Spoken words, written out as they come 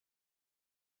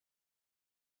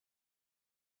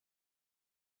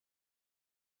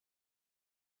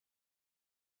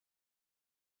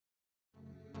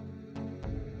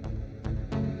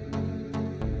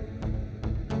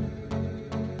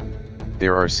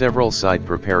There are several site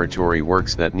preparatory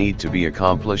works that need to be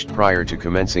accomplished prior to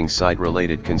commencing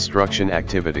site-related construction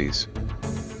activities.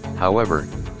 However,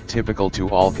 typical to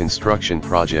all construction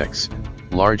projects,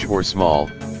 large or small,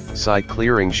 site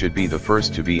clearing should be the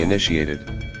first to be initiated.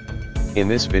 In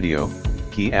this video,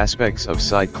 key aspects of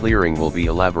site clearing will be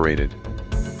elaborated.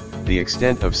 The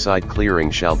extent of site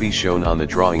clearing shall be shown on the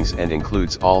drawings and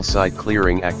includes all site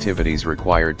clearing activities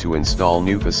required to install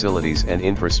new facilities and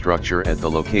infrastructure at the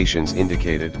locations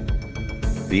indicated.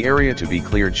 The area to be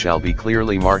cleared shall be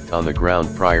clearly marked on the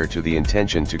ground prior to the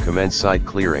intention to commence site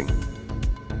clearing.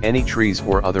 Any trees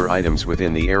or other items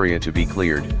within the area to be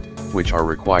cleared, which are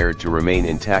required to remain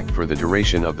intact for the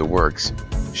duration of the works,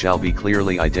 shall be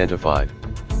clearly identified.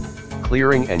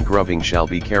 Clearing and grubbing shall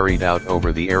be carried out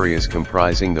over the areas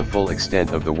comprising the full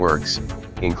extent of the works,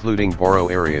 including borrow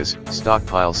areas,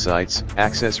 stockpile sites,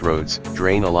 access roads,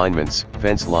 drain alignments,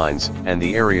 fence lines, and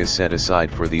the areas set aside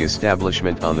for the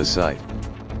establishment on the site.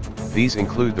 These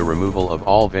include the removal of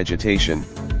all vegetation,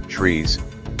 trees,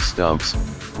 stumps,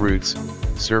 roots,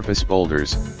 surface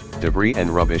boulders, debris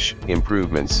and rubbish,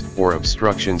 improvements, or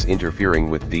obstructions interfering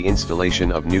with the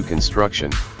installation of new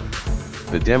construction.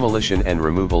 The demolition and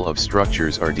removal of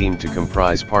structures are deemed to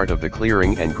comprise part of the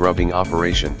clearing and grubbing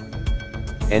operation.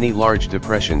 Any large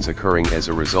depressions occurring as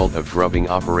a result of grubbing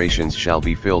operations shall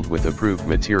be filled with approved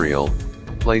material,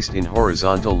 placed in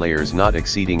horizontal layers not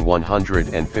exceeding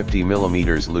 150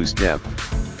 mm loose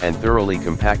depth, and thoroughly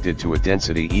compacted to a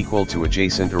density equal to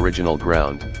adjacent original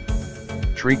ground.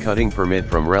 Tree cutting permit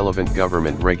from relevant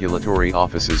government regulatory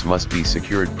offices must be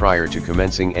secured prior to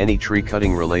commencing any tree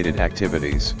cutting related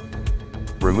activities.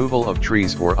 Removal of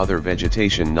trees or other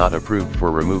vegetation not approved for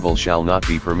removal shall not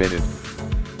be permitted.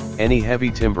 Any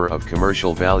heavy timber of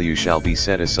commercial value shall be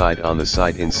set aside on the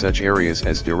site in such areas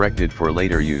as directed for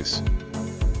later use.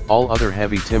 All other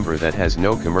heavy timber that has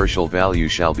no commercial value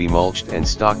shall be mulched and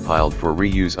stockpiled for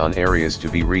reuse on areas to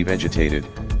be revegetated,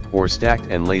 or stacked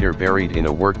and later buried in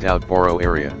a worked-out borrow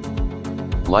area.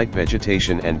 Light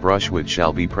vegetation and brushwood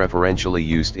shall be preferentially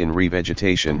used in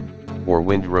revegetation, or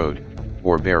windrowed,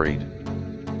 or buried.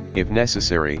 If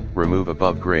necessary, remove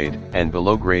above-grade and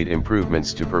below-grade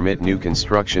improvements to permit new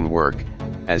construction work,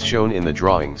 as shown in the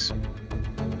drawings.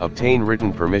 Obtain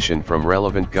written permission from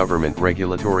relevant government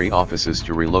regulatory offices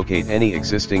to relocate any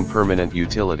existing permanent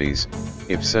utilities,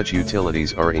 if such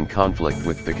utilities are in conflict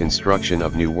with the construction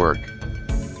of new work.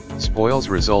 Spoils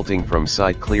resulting from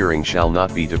site clearing shall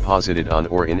not be deposited on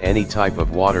or in any type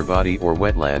of water body or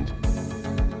wetland.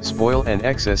 Spoil and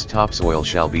excess topsoil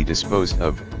shall be disposed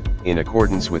of, in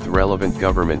accordance with relevant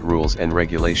government rules and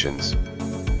regulations.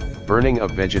 Burning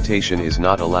of vegetation is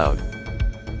not allowed.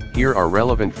 Here are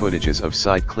relevant footages of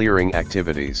site clearing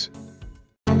activities.